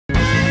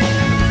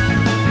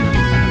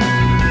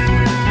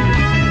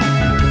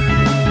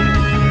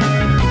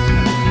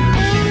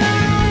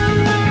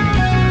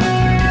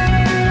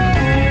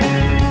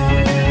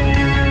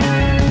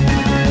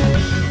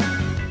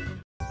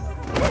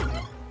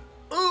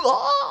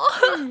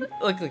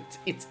Like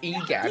it's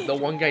e.gadd, the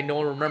one guy no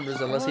one remembers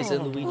unless he's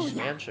in Luigi's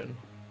mansion.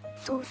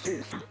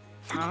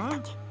 Huh?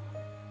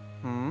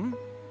 Hmm?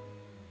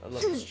 I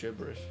love this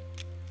gibberish.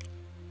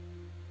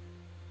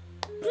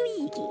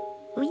 Luigi.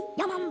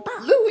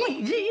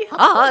 Luigi!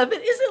 Ah,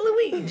 but is it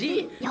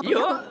Luigi?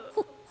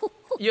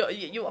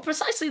 You're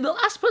precisely the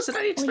last person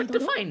I expect to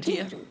find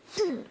here.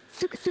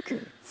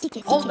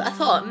 Hold that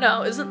thought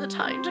now isn't the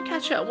time to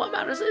catch up. What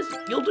matters is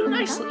you'll do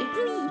nicely.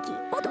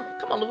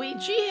 Come on,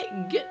 Luigi,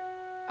 get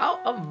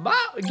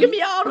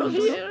me out of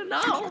here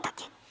now.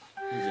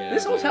 Yeah,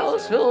 This hotel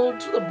is filled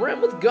to the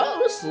brim with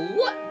ghosts.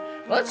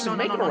 Let's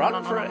make a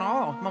run for it.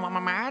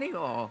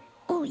 Mario.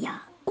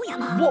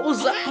 What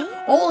was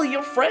that? All of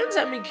your friends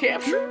have been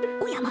captured?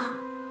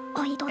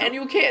 And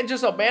you can't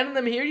just abandon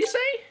them here, you say?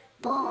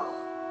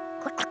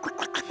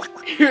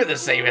 You're the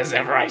same as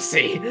ever, I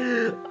see.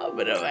 A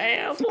bit of an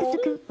asshole.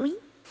 You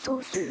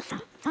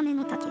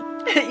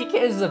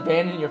can't just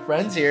abandon your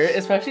friends here,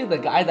 especially the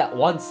guy that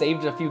once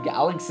saved a few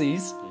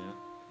galaxies.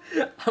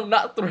 Yeah. I'm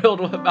not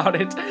thrilled about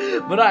it,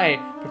 but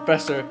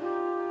Professor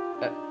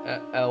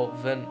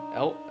Elvin.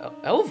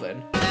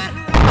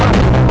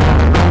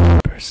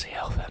 Percy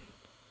Elvin.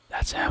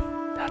 That's him.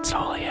 That's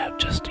all I have,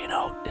 just, you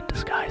know, in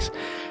disguise.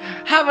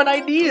 Have an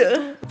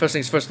idea. First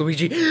things first,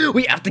 Luigi.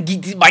 We have to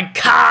get to my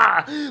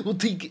car. It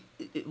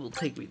will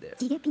take me there.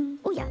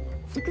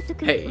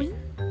 Hey,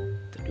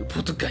 the new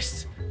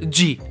poltergeist.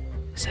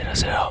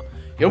 G00.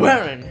 You're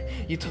wearing.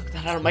 You took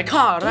that out of my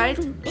car, right?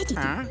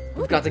 Huh?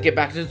 We've got to get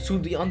back to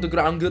the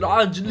underground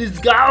garage. Let's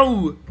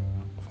go.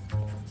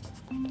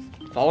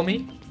 Follow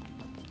me.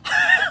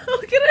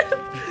 Look at him.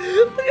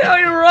 Look at how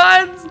he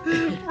runs.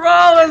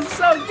 Bro, that's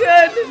so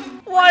good.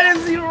 Why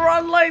does he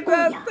run like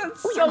that?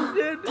 That's so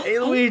good. Hey,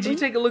 Luigi,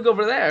 take a look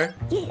over there.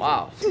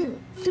 Wow.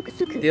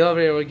 The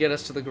elevator will get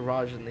us to the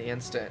garage in the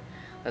instant.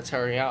 Let's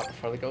hurry out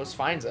before the ghost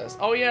finds us.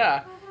 Oh,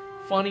 yeah.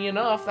 Funny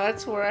enough,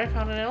 that's where I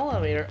found an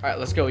elevator. All right,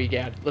 let's go,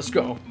 e.gadd. Let's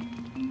go.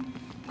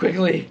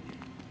 Quickly.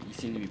 You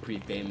seem to be pretty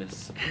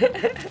famous.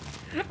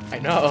 I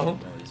know. All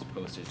these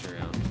posters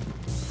around.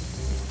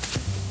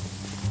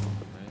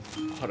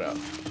 Hold up.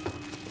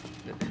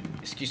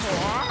 Excuse me.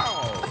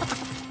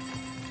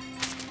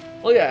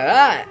 Look at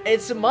that.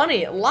 It's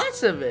money.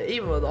 Lots of it.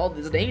 Even with all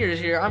these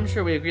dangers here, I'm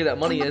sure we agree that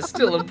money is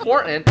still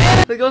important.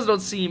 The ghosts don't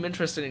seem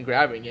interested in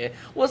grabbing it.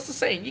 What's the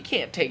saying? You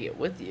can't take it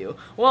with you.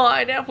 Well,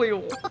 I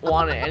definitely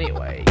want it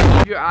anyway.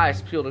 Keep your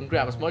eyes peeled and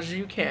grab as much as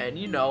you can,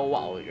 you know,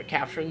 while you're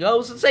capturing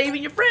ghosts and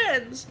saving your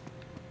friends.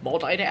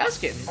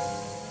 Multitasking.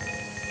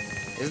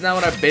 Isn't that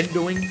what I've been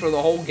doing for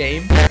the whole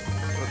game?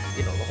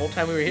 You know, the whole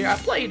time we were here,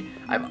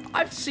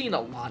 I've seen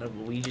a lot of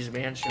Luigi's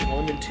Mansion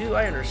 1 and 2.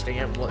 I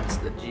understand what's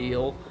the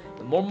deal.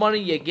 The more money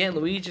you get in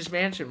Luigi's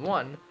Mansion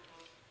 1,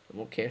 the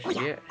more cash you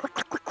get.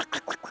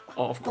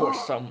 Oh, of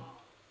course,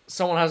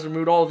 someone has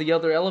removed all the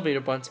other elevator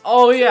buttons.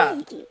 Oh,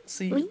 yeah.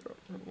 See,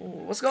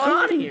 what's going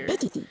on here?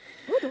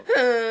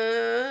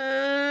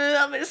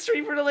 A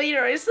mystery for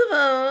later, I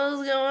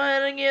suppose. Go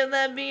ahead and give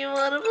that beam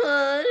a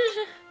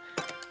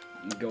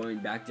push. Going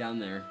back down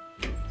there.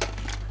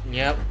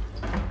 Yep.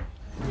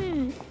 I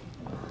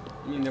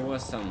mean, there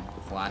was some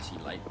flashy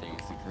light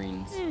things, the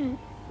greens.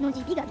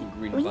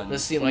 Green buttons. Doesn't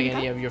seem like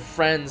any of your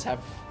friends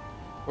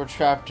were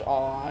trapped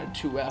on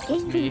 2F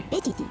with me.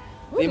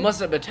 They must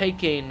have been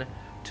taken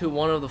to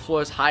one of the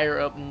floors higher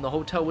up in the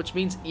hotel, which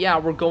means, yeah,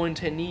 we're going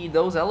to need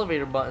those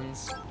elevator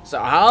buttons. So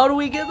how do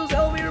we get those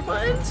elevator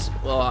buttons?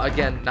 Well,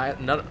 again,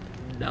 none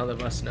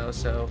of us know,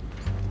 so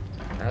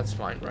that's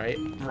fine, right?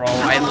 Bro,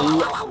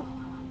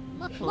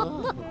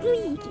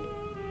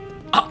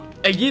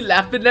 are you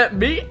laughing at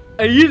me?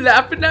 Are you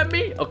laughing at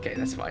me? Okay,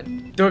 that's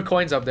fine. There are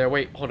coins up there.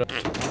 Wait, hold up.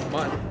 Come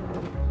on.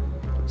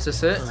 Is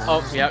this it?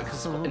 Oh, yeah,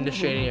 because I'm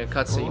initiating a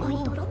cutscene.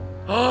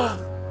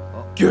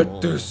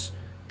 Get this.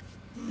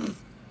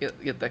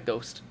 Get that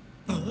ghost.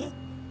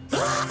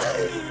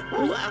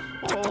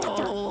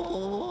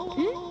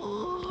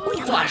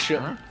 Flash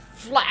him.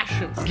 Flash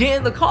him. Get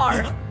in the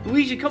car.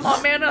 Luigi, come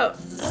on, man up.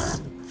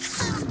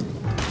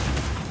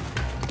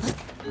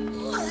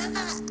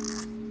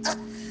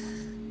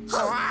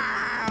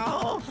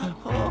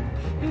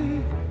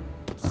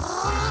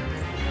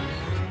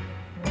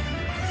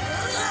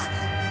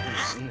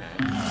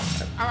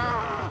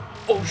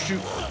 Oh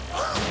shoot.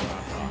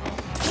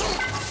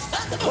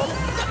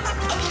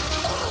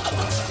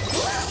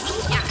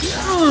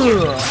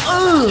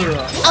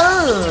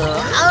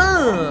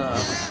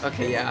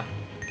 Okay, yeah.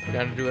 We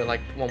gotta do it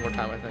like one more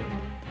time, I think.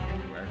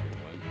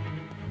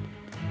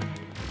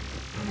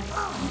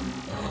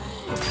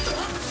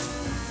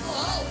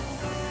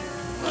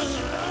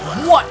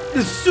 What?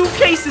 The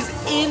suitcase is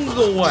in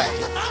the way.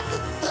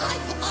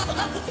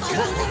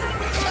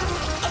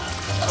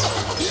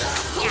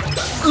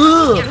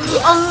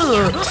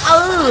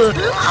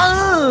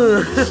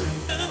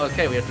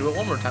 Okay, we have to do it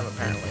one more time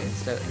apparently.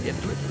 Instead, you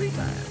have to do it 3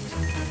 times.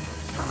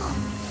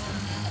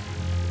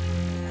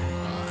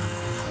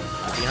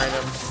 Behind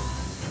him.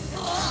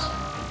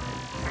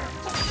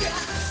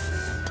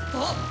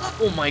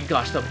 Oh my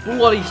gosh, the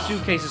bloody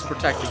suitcase is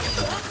protecting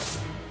him.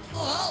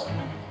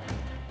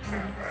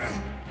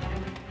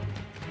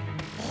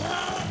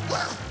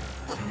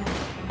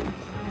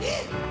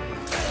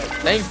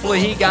 Thankfully,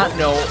 he got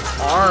no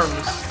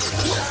arms.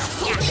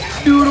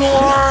 Doodle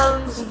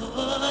arms!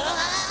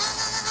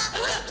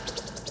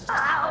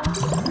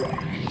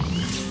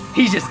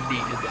 He just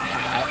needed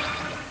that.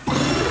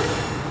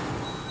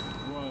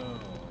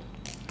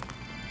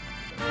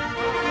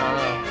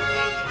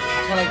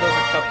 It's one of those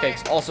are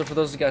cupcakes. Also, for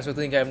those of you guys who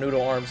think I have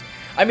noodle arms,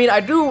 I mean, I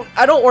don't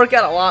work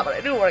out a lot, but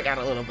I do work out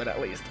a little bit at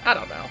least. I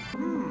don't know.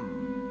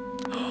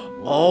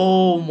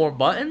 Oh, more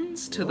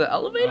buttons to the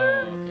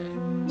elevator? Oh,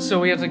 okay. So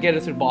we have to get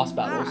it through boss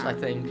battles, I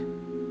think.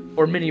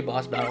 Or mini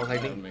boss battles, I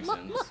think. That makes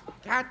sense.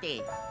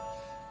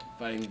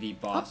 Fighting the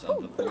boss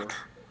of the floor.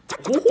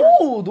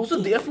 Oh, those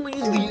are definitely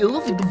the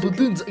elevator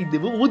buttons. I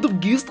never would have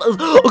guessed as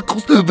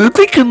cost of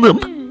taking them.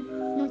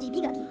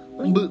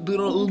 But there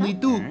are only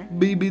two.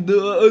 Maybe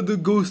the other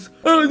ghosts.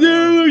 Oh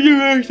no,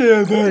 you actually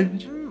have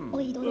bunch.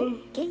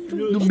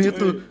 No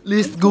matter,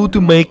 let's go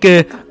to my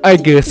car. I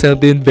got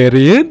something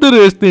very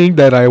interesting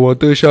that I want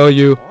to show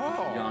you.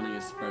 Yawning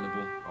is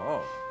spreadable.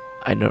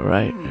 I know,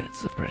 right?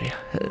 It's pretty.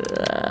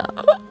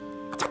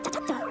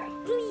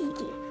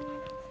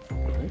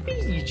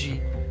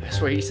 Luigi. I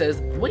swear he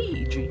says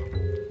Luigi.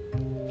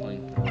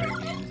 Playing horror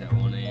games at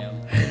 1 a.m.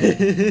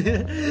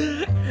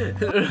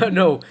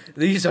 No,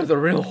 these are the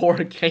real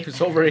horror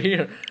games over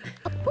here.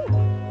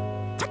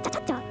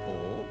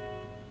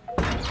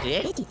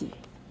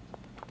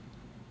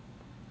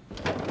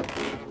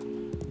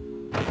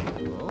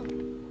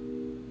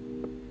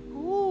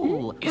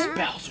 It's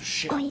Bowser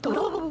shit.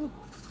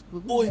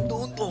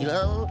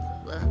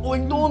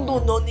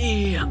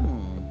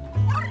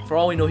 For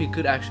all we know, he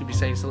could actually be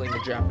saying something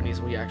in Japanese.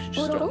 We actually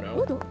just don't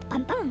know.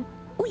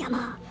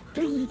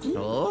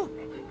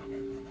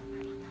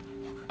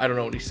 I don't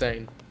know what he's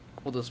saying.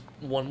 With this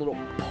one little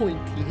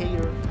pointy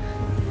hair.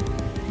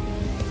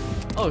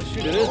 Oh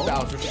shoot, it is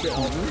Bowser shit.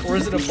 Or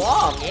is it a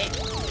bomb? It's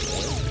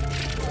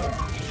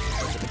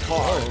a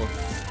car.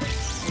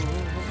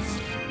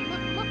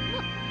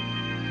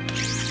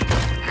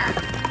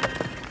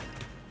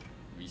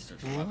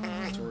 Research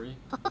laboratory.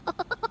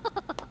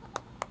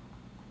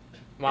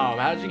 Wow,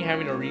 imagine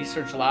having a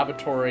research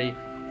laboratory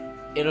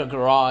in a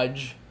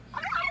garage.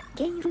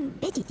 Imagine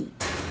getting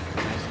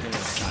a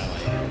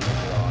skylight in the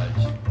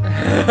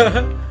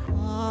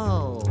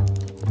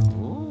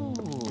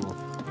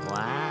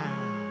garage.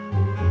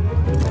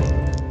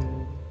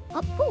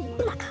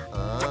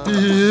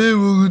 Hey,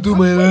 welcome to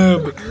my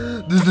lab.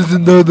 This is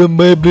another of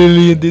my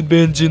brilliant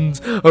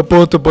inventions. A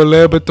portable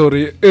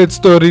laboratory. It's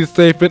totally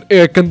safe and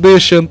air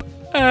conditioned.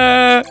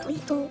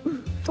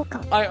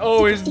 I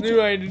always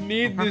knew I'd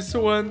need this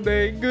one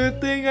day. Good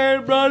thing I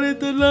brought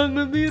it along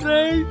with me,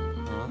 right?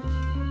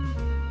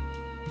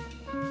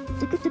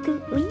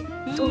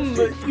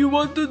 You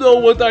want to know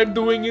what I'm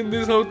doing in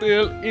this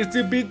hotel? It's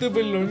a bit of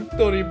a long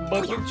story,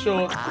 but in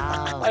short,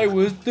 I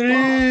was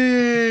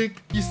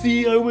tricked. You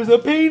see, I was a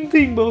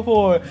painting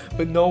before,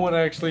 but no one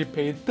actually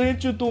paid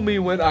attention to me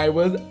when I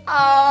was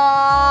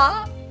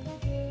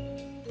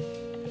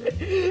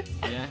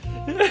Yeah.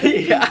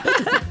 yeah.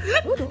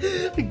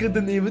 I got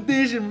an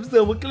invitation from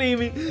someone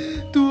claiming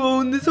to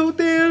own this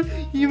hotel,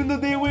 even though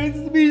they were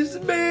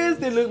suspicious masks.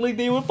 They looked like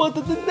they were part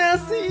of the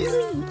Nazis.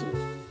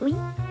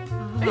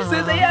 They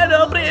said they had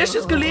a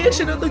precious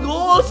collection of the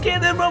ghosts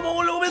scattered from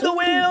all over the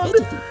world.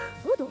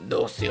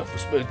 No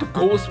self-respecting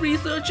ghost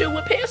researcher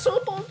would pass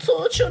up on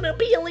such an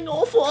appealing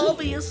offer,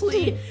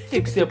 obviously.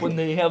 Except when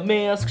they have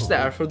masks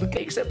that are for the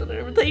except an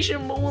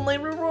invitation, but when they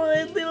were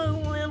right,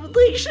 the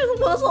invitation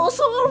was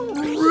also a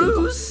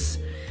ruse.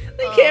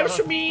 They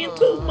captured me and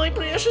took my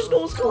precious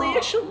ghost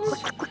collections.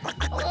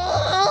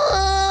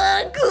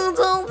 I couldn't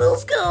tell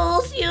those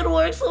ghosts you'd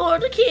worked so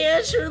hard to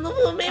capture them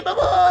for me,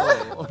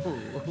 Baba.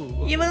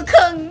 Even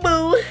Kung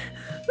Boo.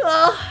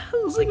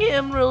 Losing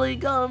him really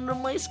got under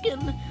my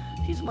skin.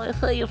 He's my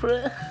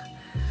favorite.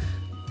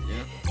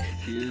 Yeah,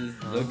 he is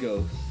the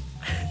ghost.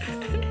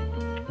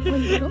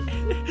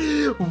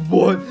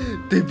 What?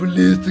 They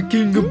released the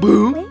King of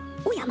Boo?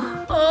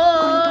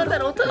 Oh,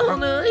 that'll tell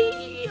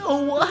me.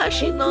 Oh, what has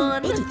she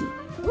done?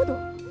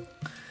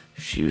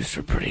 She used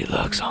her pretty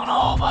looks on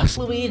all of us.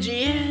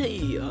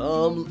 Luigi,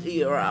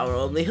 you're our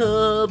only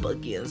hope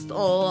against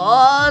all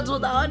odds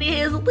without any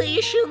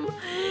hesitation.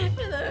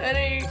 And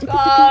any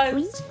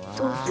odds.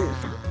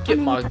 Get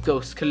my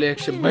ghost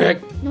collection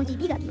back.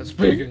 And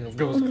speaking of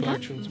ghost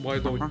collections, why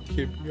don't you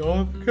keep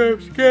your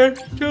ghost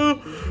collection?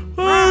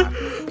 I'm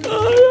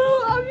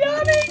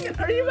yawning.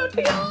 Are you about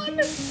to yawn?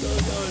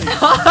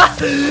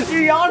 You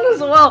yawned as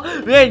well.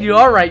 Man, you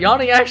are right.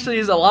 Yawning actually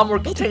is a lot more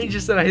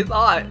contagious than I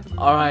thought.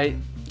 Alright,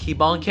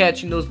 keep on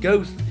catching those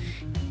ghosts.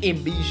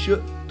 And be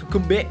sure to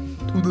come back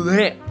to the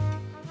lab.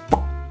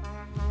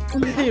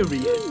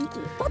 Period.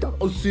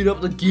 I'll set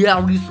up the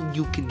gallery so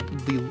you can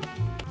reveal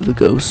the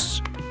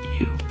ghosts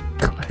you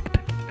collect.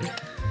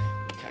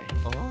 Okay.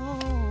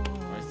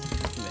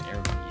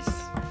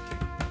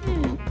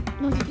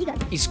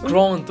 He's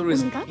scrolling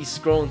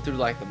through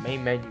like the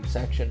main menu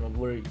section of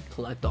where you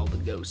collect all the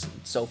ghosts.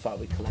 And so far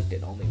we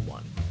collected only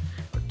one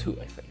or two,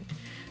 I think.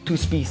 Two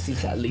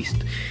species at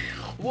least.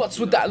 What's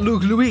with that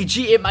look,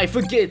 Luigi? It might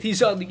forget he's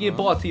something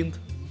important.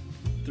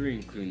 3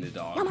 including the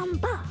dog.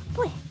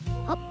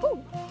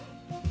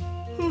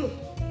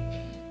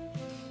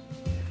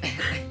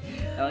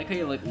 I like how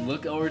you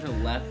look over to the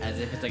left as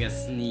if it's like a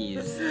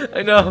sneeze.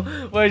 I know,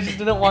 but I just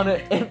didn't want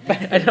to.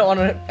 I didn't want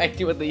to infect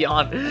you with the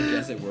yawn. I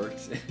guess it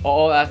works.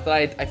 Oh, that's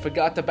right. I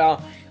forgot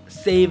about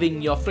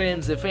saving your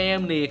friends and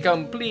family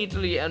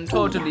completely and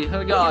totally.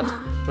 Forgot.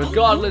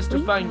 Regardless to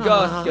find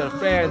God, your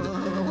friend.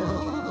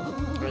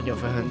 And your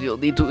friend, you'll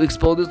need to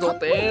explore this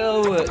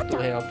hotel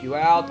to help you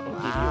out. I'll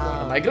give you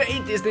one of my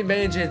greatest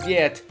inventions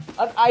yet.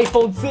 An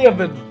iPhone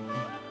 7.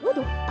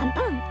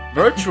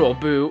 Virtual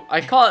Boo.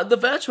 I call it the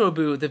Virtual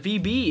Boo, the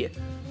VB.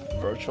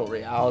 Virtual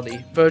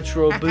reality.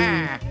 Virtual Boo.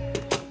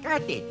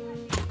 Got it.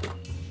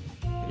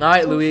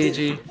 Alright,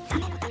 Luigi.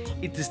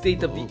 It's a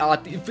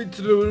state-of-the-art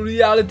virtual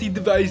reality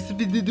device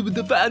with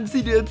the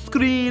fancy red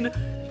screen.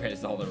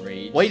 Press all the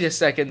rage. Wait a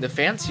second, the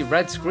fancy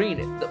red screen.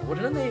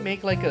 Didn't they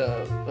make like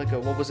a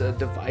what was it, a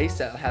device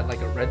that had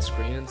like a red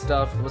screen and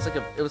stuff? It was like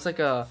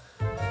a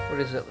what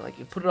is it, like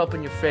you put it up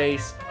in your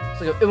face.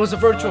 It was a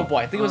Virtual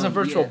Boy. I think it was a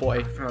Virtual Boy.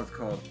 I forgot what it's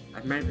called.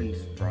 It might have been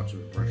just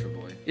Virtual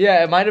Boy.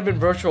 Yeah, it might have been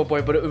Virtual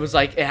Boy, but it was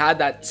like it had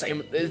that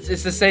same.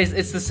 It's the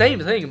same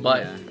thing,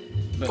 but. Yeah.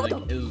 But like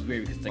it was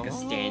weird because it's like a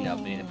stand up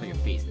and you had to put your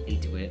face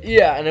into it.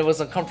 Yeah, and it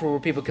was uncomfortable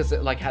for people because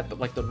it like had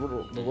like the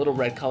little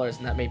red colors,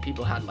 and that made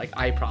people had like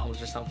eye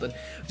problems or something.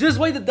 Just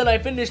wait until I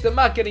finish the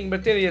marketing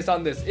materials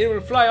on this. It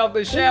will fly off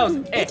the shelves.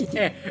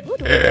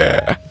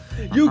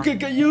 You can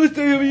get used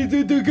to me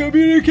to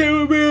communicate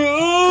with me.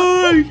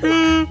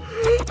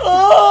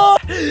 Oh,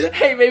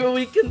 hey, maybe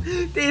we can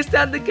test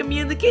out the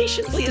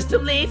communication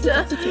system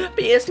later.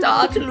 Be a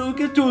start to look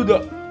into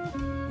the.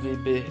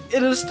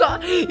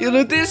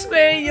 It'll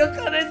display your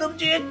current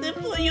objective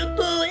for you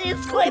too.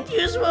 It's quite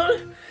useful.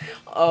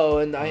 Oh,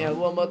 and I have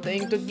one more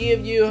thing to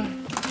give you.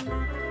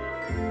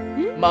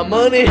 My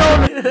money.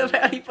 The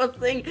very first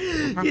thing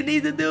you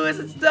need to do is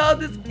install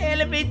this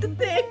elevator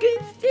deck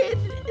instead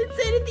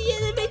of the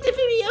elevator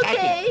for me,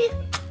 okay?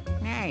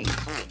 Nice.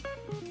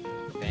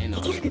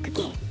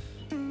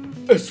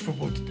 As for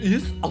what it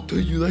is, I'll tell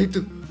you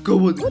later.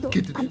 Go on and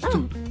get it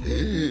installed.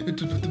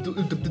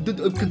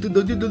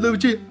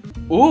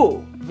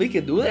 Ooh, we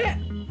can do that?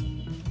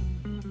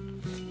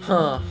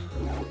 Huh.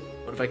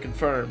 What if I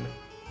confirm?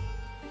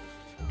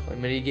 Play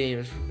mini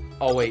games.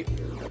 Oh wait,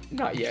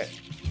 not yet.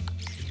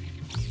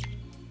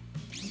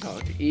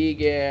 Talk to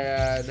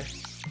e.gadd.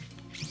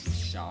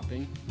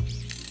 Shopping.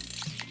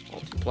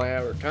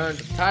 Multiplayer. Return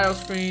to the title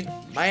screen.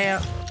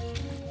 Map.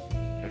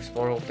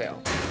 Explore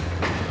hotel.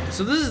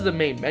 So this is the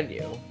main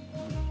menu.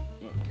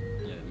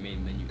 Yeah, the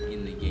main menu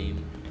in the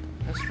game.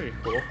 That's pretty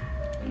cool.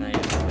 And I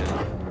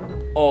have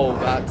Oh,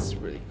 that's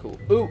really cool.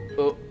 Ooh,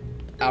 oh.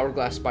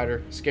 Hourglass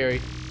spider. Scary.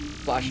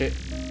 Flash it.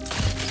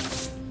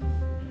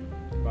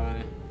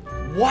 Bye.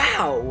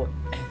 Wow!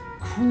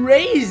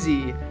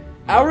 Crazy!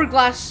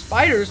 Hourglass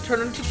spiders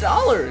turn into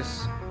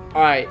dollars.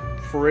 Alright,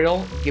 for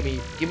real, give me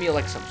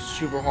like some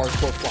super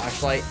hardcore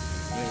flashlight.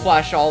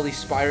 Flash all these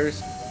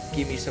spiders.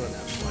 Give me some of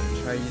that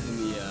money. Try using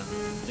the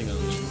thing on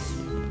the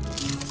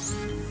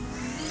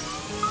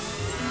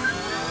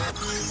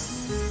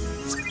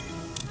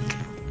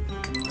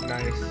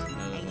Nice.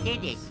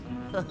 Did it.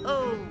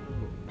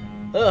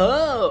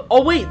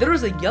 Oh wait, there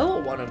was a yellow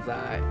one of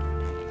that.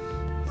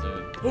 So,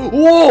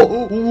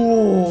 Whoa!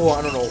 Whoa!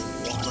 I don't know.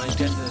 my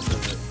guess is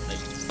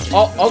like.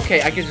 Oh,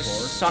 okay. I can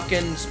just suck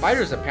in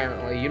spiders.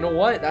 Apparently, you know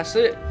what? That's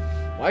it.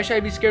 Why should I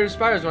be scared of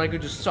spiders when I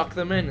could just suck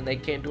them in and they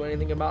can't do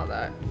anything about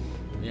that?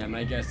 Yeah,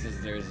 my guess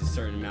is there's a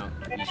certain amount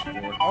for each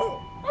floor.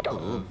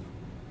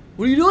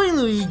 What are you doing,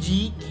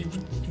 Luigi?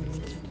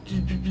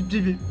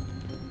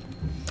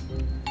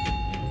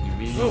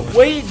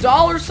 Wait,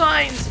 dollar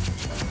signs.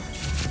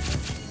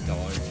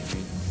 Dollars.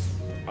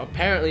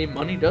 Apparently,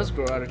 money does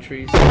grow out of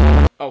trees.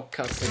 Oh,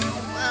 cussing.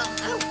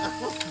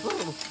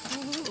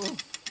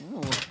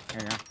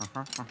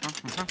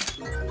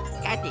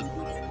 Got it.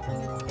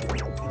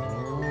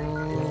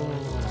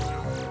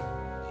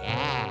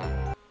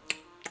 Yeah.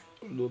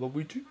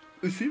 Luigi,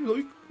 it seems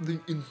like the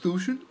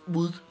insertion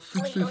was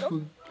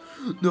successful.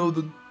 Now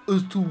then,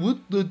 as to what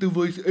the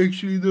device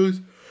actually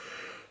does.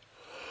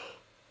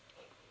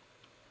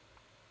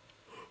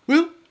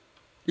 Well,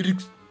 it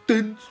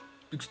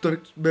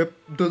extracts map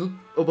data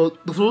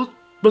about the floors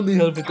from the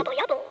elevator.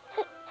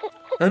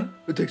 And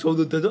it takes all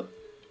the data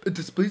and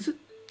displays it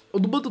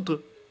on the monitor.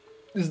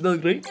 Isn't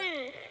that great?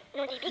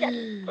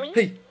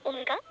 Hey,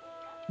 why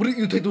don't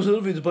you take those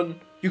elevators button?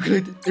 You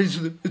collect it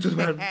and into the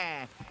van.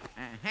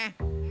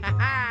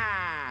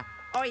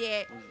 Oh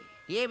yeah,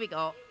 here we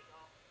go.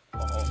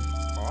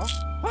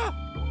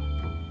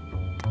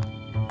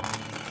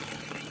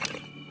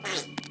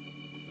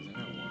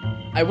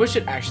 I wish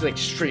it actually like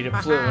straight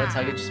up flew. That's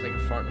how I could just make a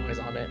fart noise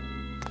on it.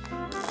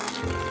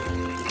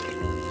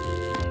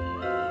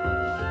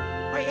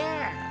 Oh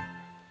yeah.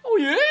 Oh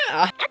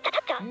yeah!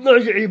 Now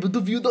you're able to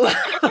view the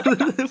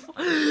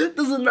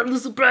This is not a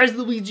surprise,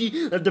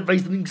 Luigi. That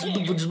device links with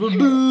the virtual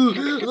boo.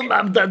 The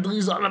map data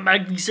is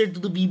automatically sent to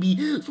the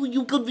VB, so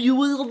you can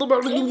view it on the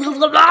map.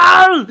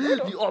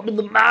 The arm in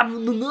the map.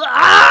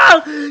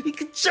 You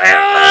can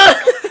share.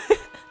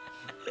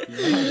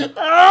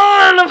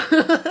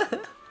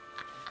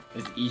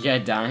 Is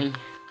e.gadd dying?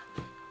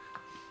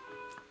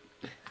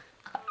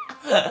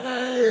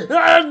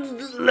 Let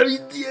me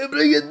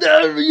bring it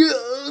down for you,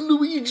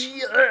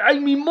 Luigi. I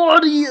mean,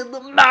 Morty,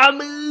 the mom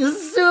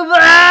is super.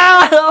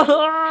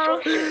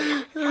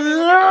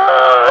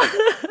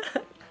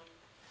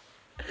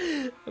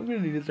 I'm gonna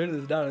need to turn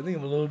this down. I think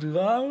I'm a little too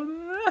loud.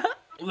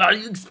 While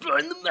you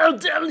exploring the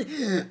meltdown,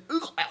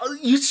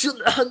 you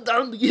should hunt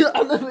down the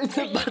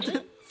elevator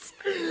buttons.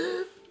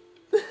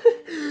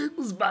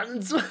 Those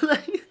buttons will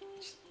like.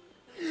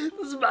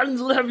 Those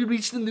buttons will have you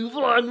reach the new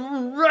floor and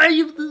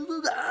right.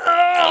 What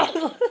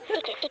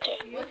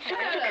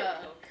kind of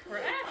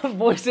crap?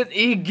 Voice and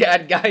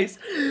e.gadd, guys.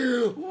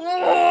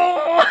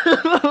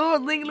 Whoa!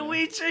 Link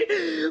Luigi,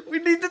 we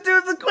need to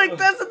do the quick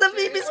test at the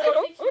VB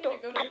school.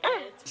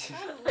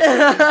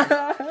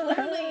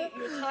 Clearly,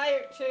 you're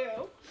tired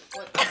too.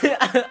 What kind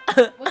of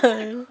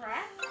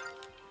crap?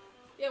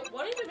 Yeah,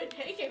 what have you been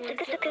taking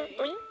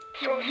recently?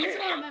 These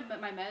are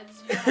my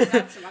meds. You know, I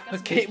got some,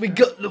 Okay, we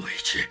got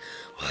Luigi.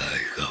 Where are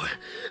you going?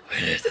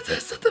 We need to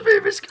test at the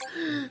VB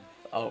school.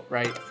 Oh,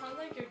 right. It sounds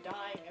like you're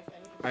dying, if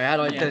anything. Alright, how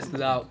do I test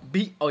it out?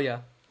 Oh,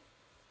 yeah.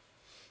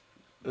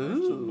 Ooh.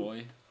 Ooh.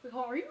 Boy. Wait,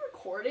 are you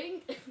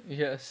recording?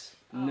 Yes.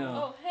 No.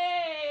 Oh,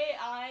 hey,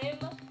 I'm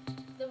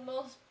the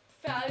most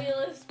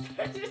fabulous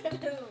person in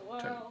the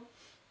world.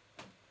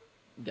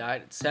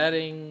 Guided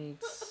settings.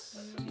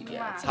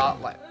 Yeah, it's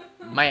hotline.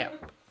 Map.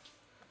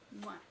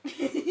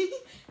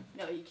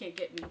 No, you can't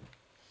get me.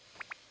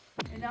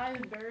 And now I've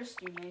embarrassed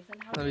you, Nathan.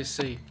 How Let me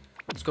see.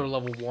 Let's go to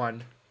level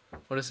 1.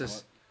 What is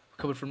this?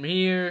 Coming from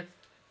here.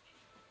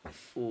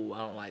 Ooh, I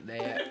don't like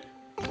that.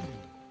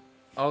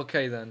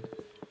 Okay then.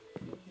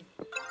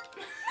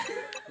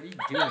 What are you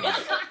doing?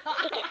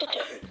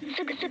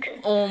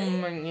 Oh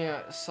my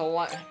god.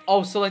 Select.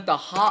 Oh, select the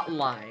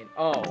hotline.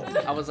 Oh,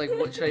 I was like,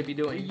 what should I be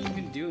What are doing? you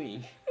even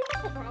doing?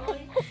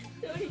 Probably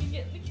so you can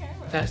get in the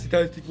camera.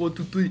 Testing, 1,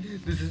 2, 3.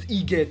 This is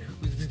e.gadd.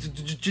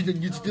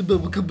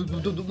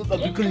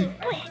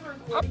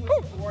 recording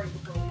was boring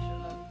before we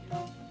showed up,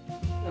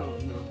 you know? No.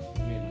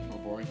 You made it much more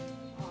boring.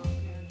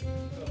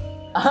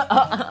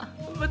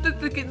 But the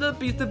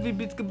piece of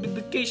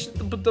communication.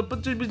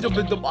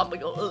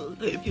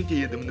 If you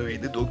hear them know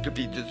the doctor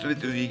features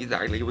with doing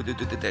exactly what to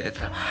do the test,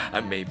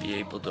 I may be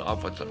able to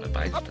offer some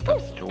advice to the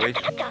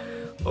situation.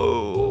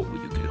 Oh,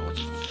 you can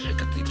also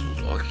check out these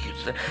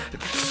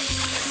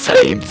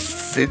same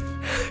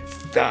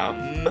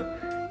system.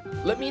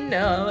 Let me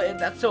know if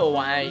that's all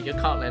why you're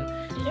calling.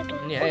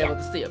 You're able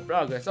to see your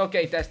progress.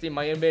 Okay, testing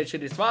my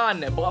invention is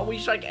fun, but we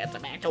should get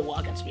back to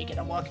work. And speaking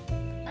of work,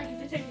 I get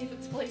to take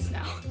Nathan's place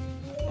now.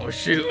 oh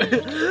shoot!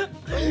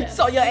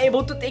 So you're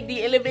able to take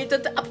the elevator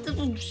to up to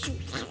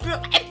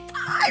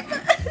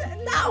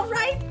now,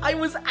 right? I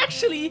was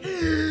actually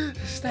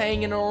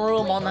staying in a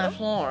room on that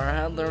floor,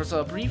 and there's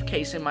a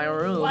briefcase in my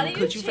room. Why do you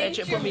Could you change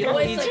fetch it your for me,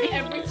 voice Luigi? like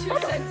every 2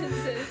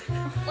 sentences?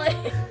 Like,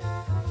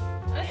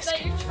 I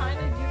thought you're trying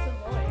to use a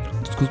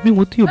voice. Excuse me,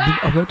 what do you mean?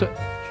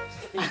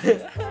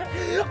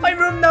 My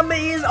room number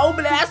is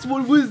Oblast.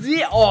 What was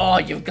it? Oh,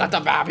 you've got the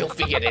map. You'll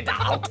figure it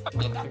out.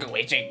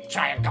 Luigi,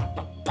 try and come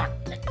back.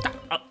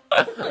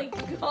 Oh my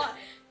god.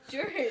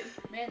 Jared.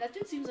 Man, that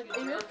dude seems like a Are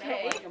you jerk. I don't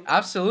okay? like him.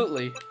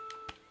 Absolutely.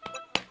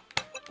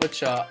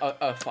 Which 5. Yeah,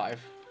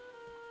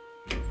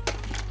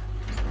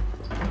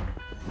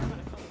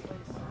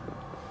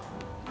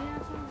 that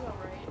sounds about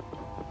right.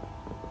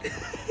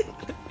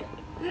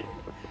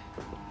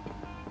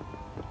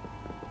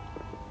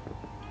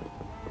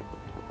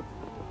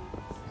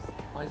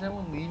 Why is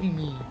everyone leaving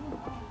me?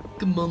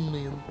 Come on,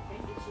 man.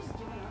 Nathan's just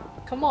giving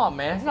up. Come on,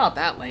 man. It's not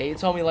that late.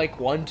 It's only like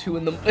 1, 2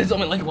 in the. It's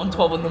only like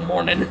 1:12 in the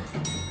morning.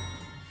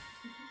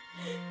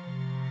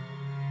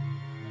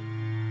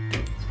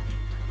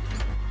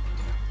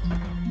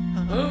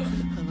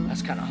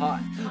 That's kind of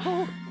hot.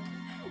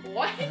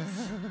 What?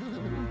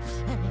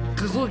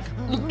 Cause look,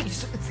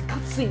 it's a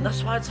cutscene.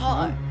 That's why it's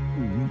hot.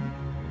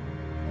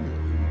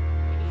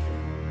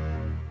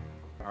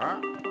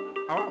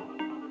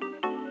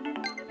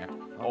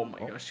 Oh my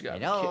gosh, you gotta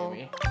be kidding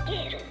me.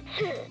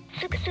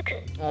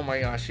 Oh my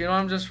gosh, you know what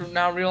I'm just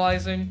now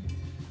realizing?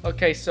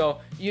 Okay, so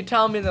you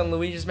tell me that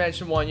Luigi's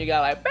Mansion 1, you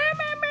got like, bam,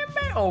 bam, bam,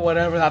 bam, or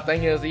whatever that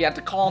thing is. You have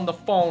to call on the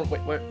phone.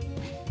 Wait.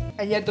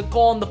 And you have to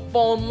call on the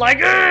phone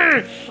like,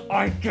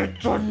 I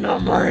get your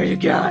number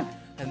again.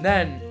 And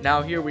then,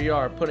 now here we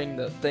are putting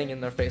the thing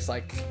in their face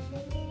like,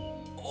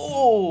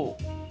 oh,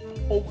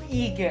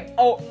 e.gadd.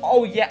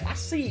 Oh yeah, I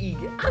see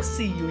e.gadd. I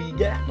see you,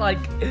 e.gadd. Like,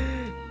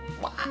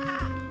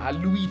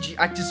 Luigi,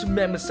 I just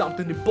remember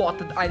something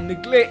important I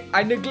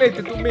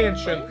neglected to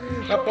mention.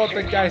 About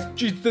the guy's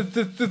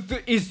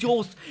is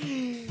yours.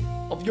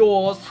 Of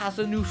yours has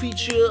a new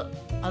feature.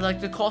 I like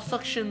the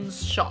cross-section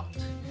shot.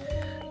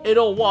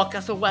 It'll work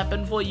as a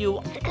weapon for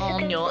you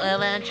on your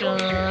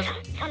adventures.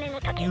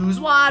 Use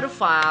water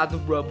fire the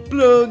rubber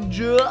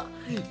plunger.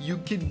 You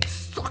can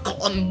suck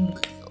on.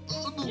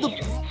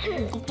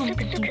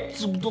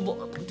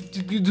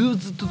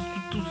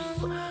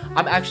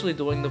 I'm actually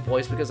doing the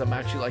voice because I'm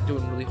actually like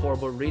doing really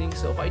horrible reading.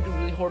 So if I do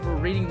really horrible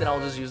reading, then I'll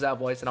just use that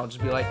voice and I'll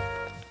just be like,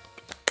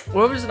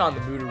 whoever's not in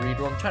the mood to read,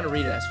 or I'm trying to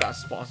read it as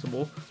fast as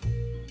possible.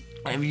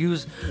 I've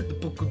used the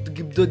book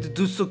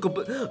to suck up.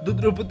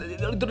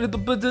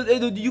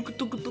 You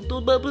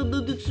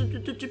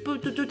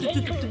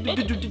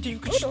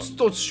can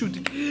start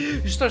shooting.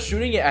 You start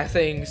shooting at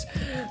things.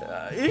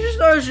 You just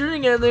start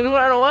shooting at things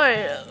right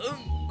away.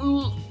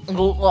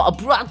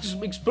 Practice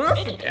makes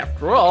perfect,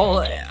 after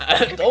all.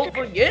 Don't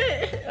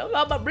forget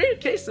about my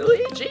briefcase,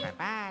 Luigi.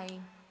 Bye.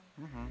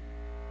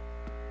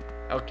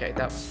 Okay,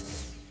 that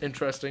was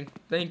interesting.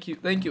 Thank you,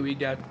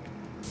 e.gadd.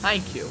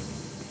 Thank you.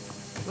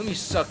 Let me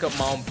suck up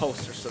my own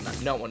poster so that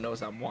no one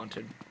knows I'm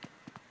wanted.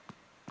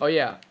 Oh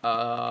yeah,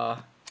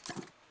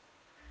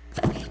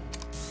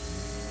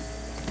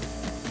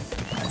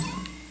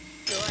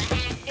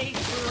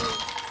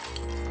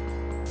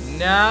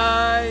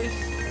 nice.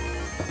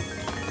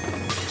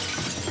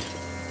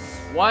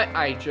 What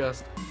I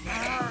just...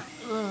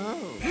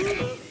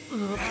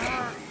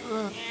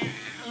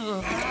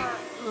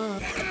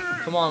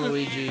 Come on,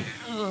 Luigi. You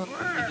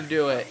can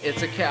do it.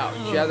 It's a couch.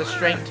 You have the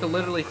strength to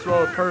literally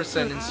throw a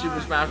person in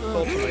Super Smash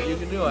Bros. Ultimate. You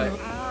can do it.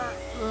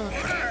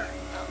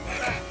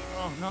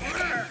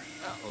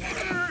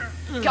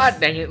 God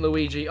dang it,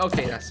 Luigi.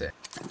 Okay, that's it.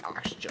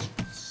 Gosh, just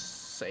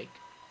sake.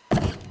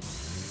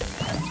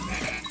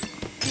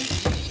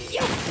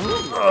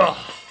 Ugh.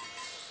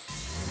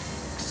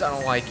 'Cause I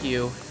don't like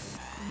you.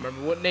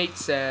 Remember what Nate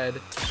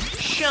said.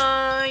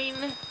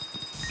 Shine.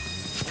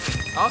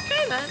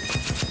 Okay, then.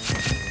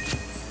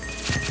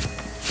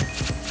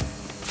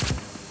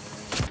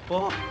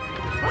 Oh.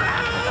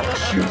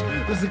 Shoot,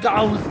 there's a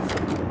ghost.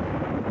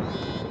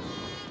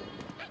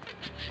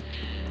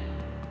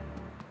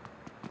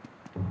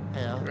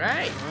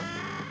 Right.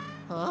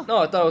 No,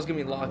 I thought it was gonna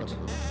be locked.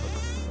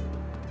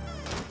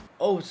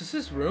 Oh, is this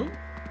his room?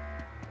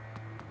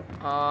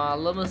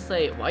 Let me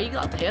see. Why you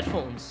got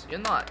headphones? You're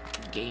not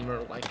a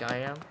gamer like I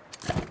am.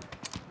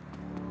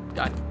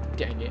 God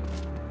dang it.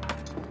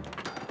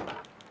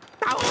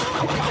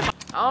 I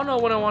don't know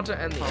when I want to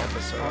end the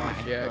episode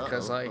off yet,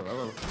 cause like,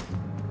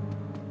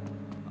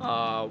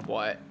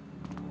 what?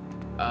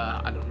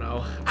 I don't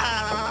know.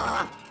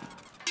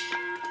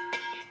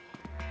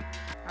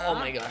 Oh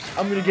my gosh,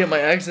 I'm gonna get my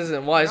X's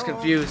and Y's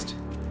confused.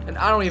 And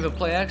I don't even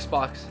play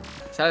Xbox.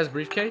 Is that his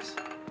briefcase?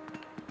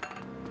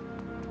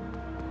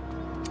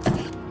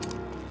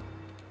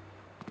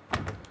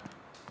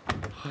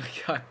 Oh my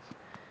god.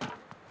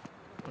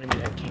 What do you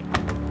mean I can't?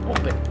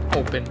 Open,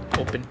 open,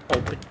 open,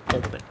 open,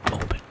 open,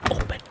 open,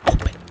 open,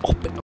 open,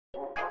 open.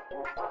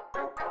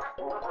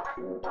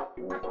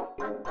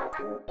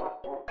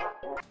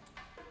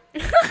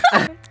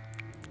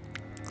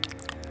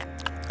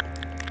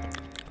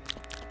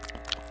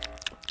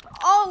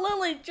 Oh,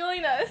 Lily,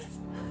 join us.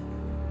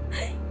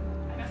 I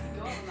got to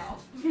go now.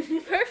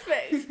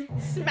 Perfect.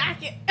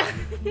 Smack it. I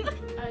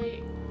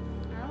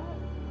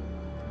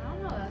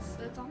don't know.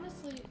 That's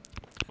honestly.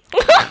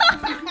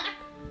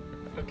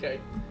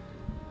 Okay.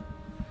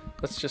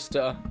 Let's just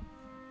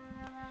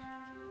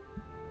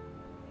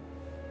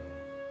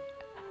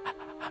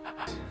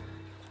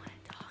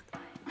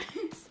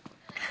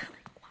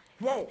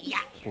Whoa. Yeah.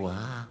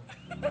 Wow.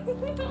 Oh,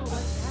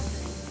 what's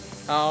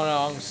happening? I don't know,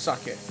 I'm gonna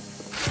suck it.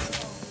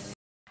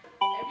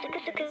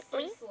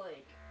 It's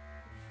like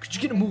Could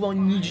you get a move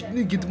on? You need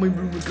to get to my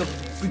room and grab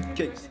the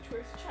briefcase.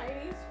 towards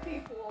Chinese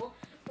people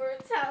or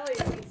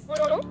Italians.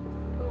 Oh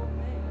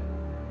man.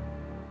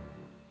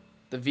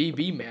 The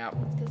VB map.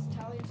 Because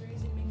Italians are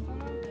easy to make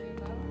fun of. There you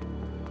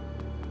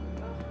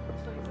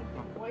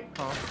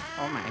go.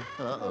 Oh my.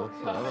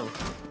 Uh-oh.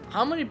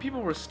 How many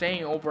people were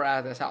staying over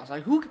at this house?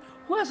 Like who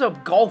has a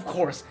golf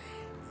course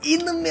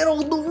in the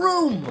middle of the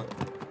room?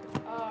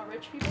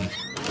 Rich people.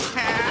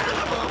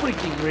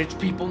 Freaking rich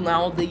people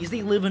nowadays.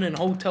 They living in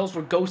hotels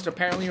where ghosts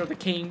apparently are the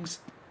kings.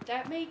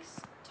 That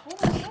makes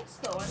total sense,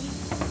 though. I mean,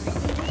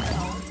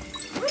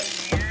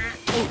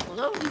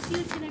 Hello. you see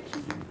the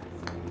connection here?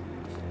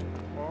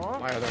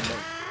 Why are there no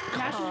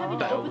Imagine having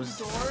to open the those?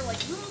 door,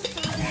 like, you don't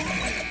understand that,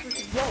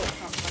 freaking yellow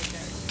comes like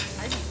that.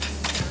 I mean,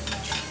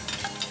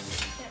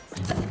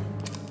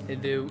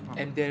 Hello,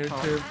 I'm Darren.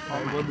 I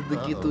wanted to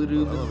get the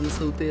room in this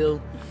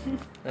hotel.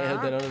 I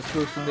had that other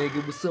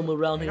Schwarzenegger with some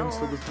around him,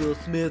 so was Will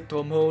Smith,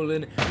 Tom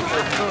Holland.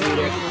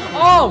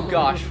 Oh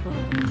gosh.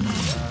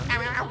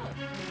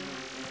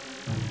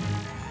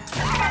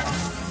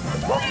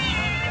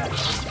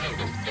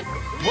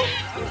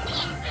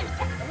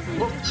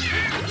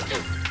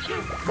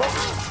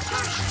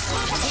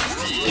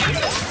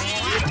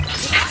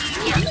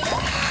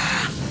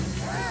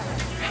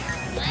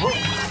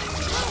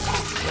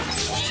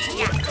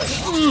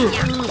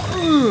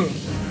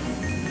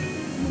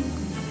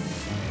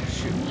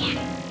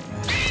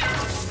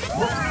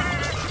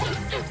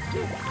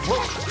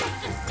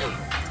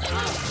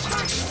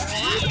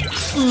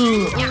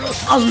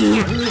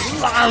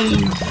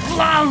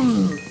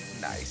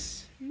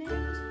 Nice.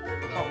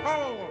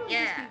 Oh,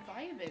 yeah.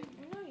 vibing.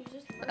 No, you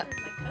just murdered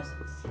my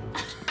cousins.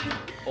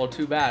 Well,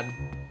 too bad.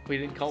 We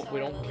didn't call. We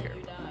don't care.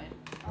 You died.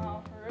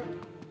 Oh, rip.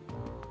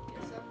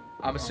 Yes,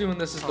 I'm assuming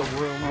this is the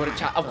room. What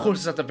a of course,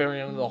 it's at the very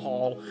end of the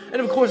hall,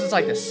 and of course, it's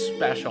like this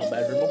special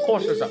bedroom. Of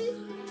course, there's a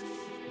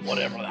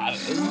whatever that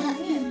is.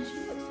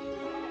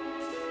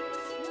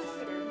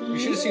 You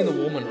should have seen the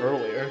woman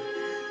earlier.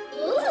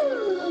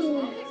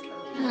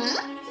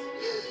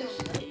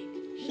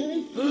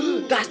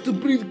 That's the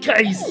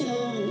briefcase!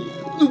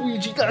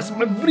 Luigi, that's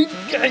my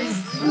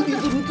briefcase! You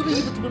need to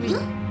retrieve it for me.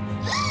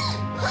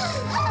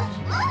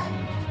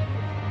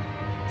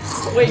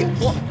 Wait,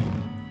 what?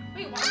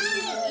 Wait, why did you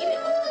even eat it?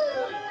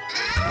 What's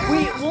the point?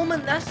 Wait, woman,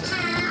 that's.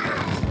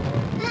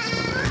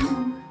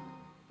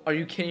 Are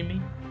you kidding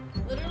me?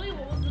 Literally,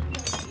 what was the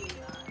point of eating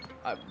that?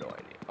 I have no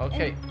idea.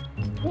 Okay,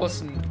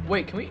 listen.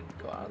 Wait, can we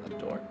go out of the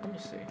door? Let me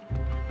see.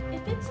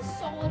 If it's a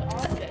solid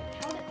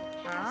object,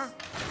 how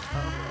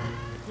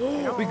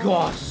did We go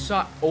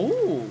outside.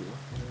 Oh.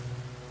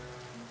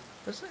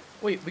 Does it?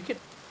 Wait, we can.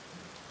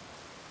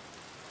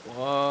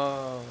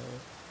 Whoa.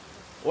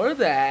 Where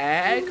the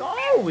heck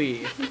are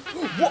we?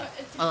 What?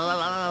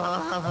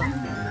 Oh.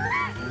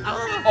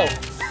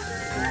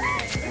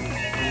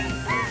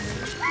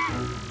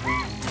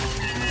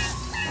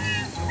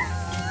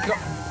 Go.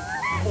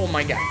 Oh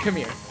my god, come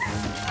here.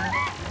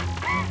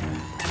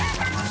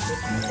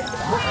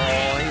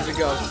 Oh, he's a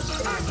ghost.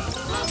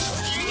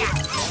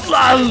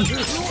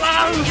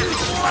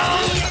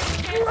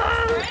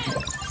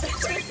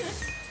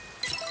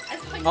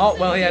 Oh,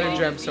 well, he had a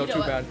gem, so too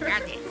bad. Wait,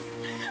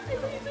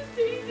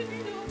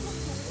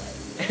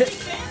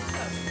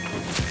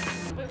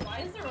 why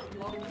is there a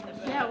lump in the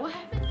bed? Yeah, what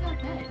happened to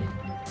that bed?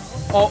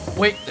 Oh,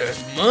 wait,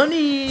 there's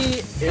money!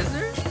 Is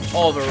there?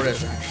 Oh, there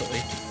is,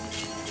 actually.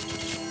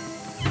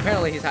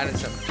 Apparently he's hiding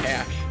some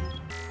cash.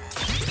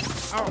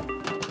 Oh.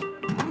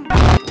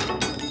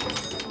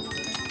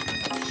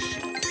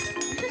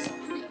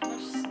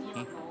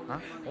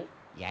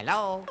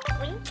 Yellow.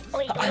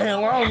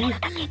 Hello.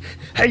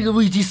 Hey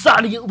Luigi,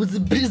 sorry it was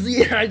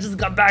busy. I just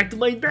got back to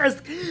my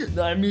desk. Did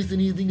I miss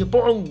anything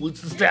important?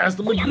 What's the status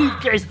of my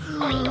briefcase?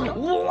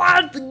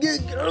 What? The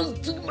girls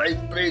took my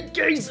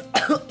briefcase.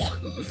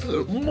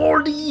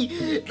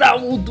 Morty, that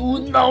will do.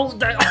 No,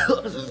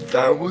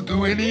 that will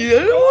do any. See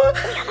what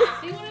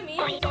I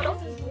mean? He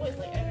talks his voice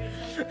like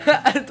every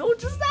time. Don't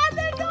just stand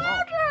there,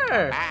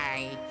 daughter!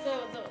 Bye. So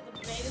the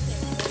maid is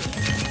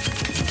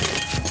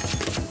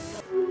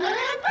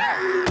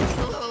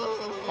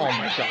Oh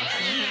my gosh.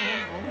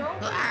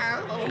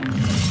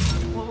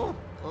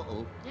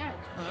 Uh-oh. Yeah.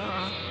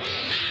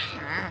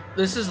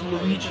 This is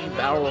Luigi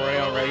Battle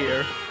Royale right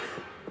here.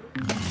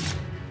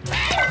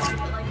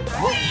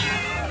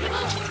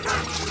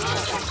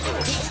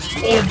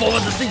 Oh, boy,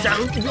 the things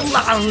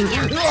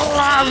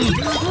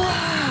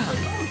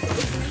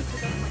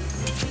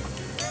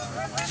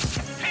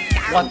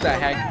What the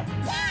heck?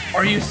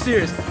 Are you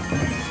serious?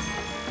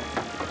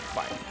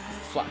 Fine.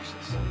 Flash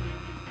this.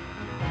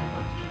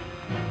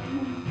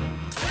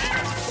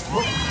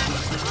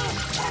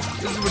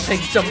 This is what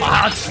takes some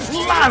hot.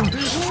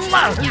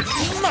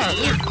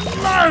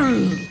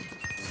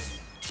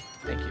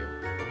 Thank you.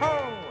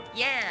 Oh,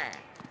 yeah.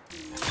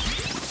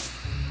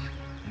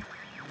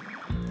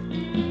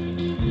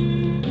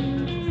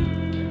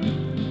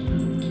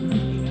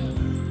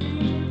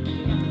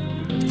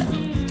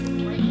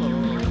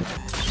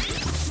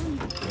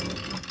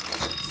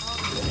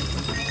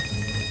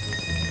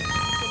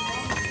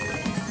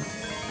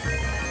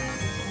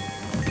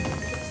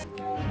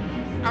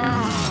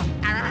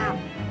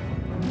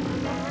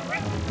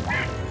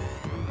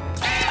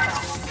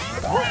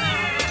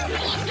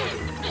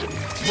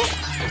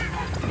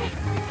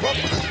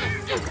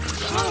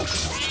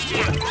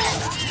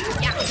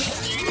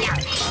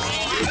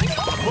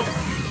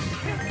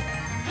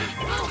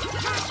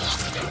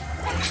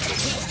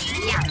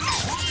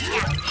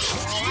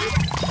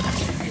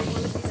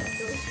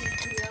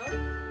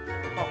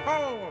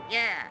 Oh,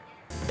 yeah.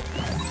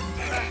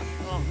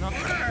 Oh, no.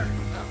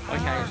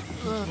 Okay.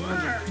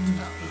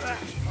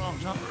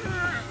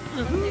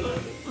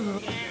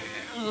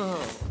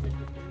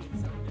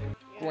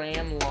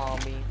 Grand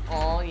lobby.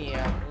 Oh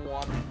yeah.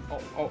 What?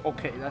 Oh,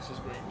 okay. That's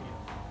just great.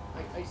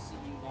 I see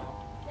you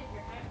now.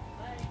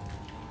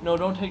 No,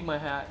 don't take my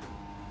hat.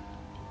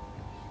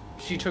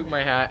 She took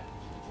my hat.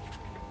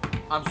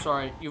 I'm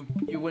sorry. You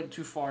went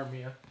too far,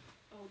 Mia.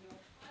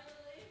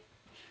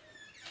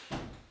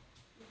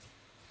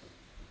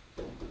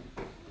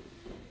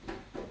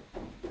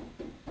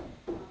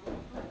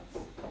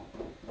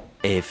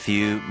 A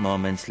few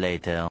moments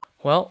later.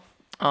 Well,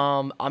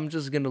 I'm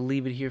just gonna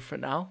leave it here for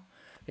now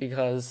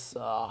because,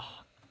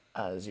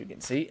 as you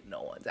can see,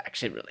 no one's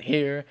actually really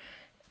here,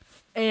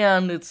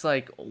 and it's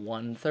like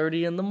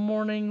 1:30 in the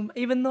morning.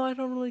 Even though I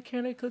don't really care,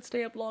 and I could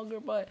stay up longer,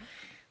 but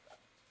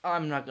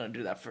I'm not gonna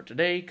do that for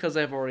today because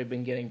I've already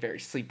been getting very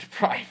sleep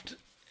deprived.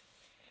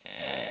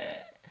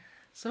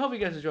 So I hope you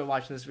guys enjoyed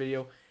watching this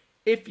video.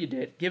 If you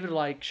did, give it a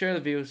like, share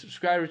the video,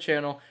 subscribe to the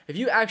channel. If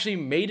you actually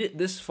made it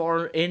this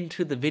far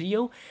into the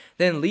video,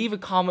 then leave a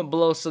comment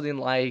below something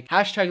like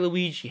hashtag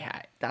Luigi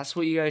hat. That's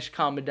what you guys should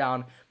comment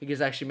down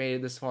because I actually made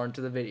it this far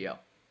into the video.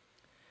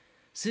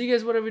 See you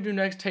guys whatever we do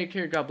next. Take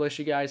care. God bless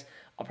you guys.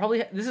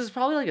 This is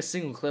probably like a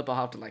single clip. I'll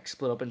have to like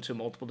split up into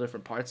multiple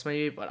different parts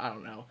maybe, but I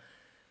don't know.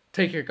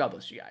 Take care. God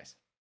bless you guys.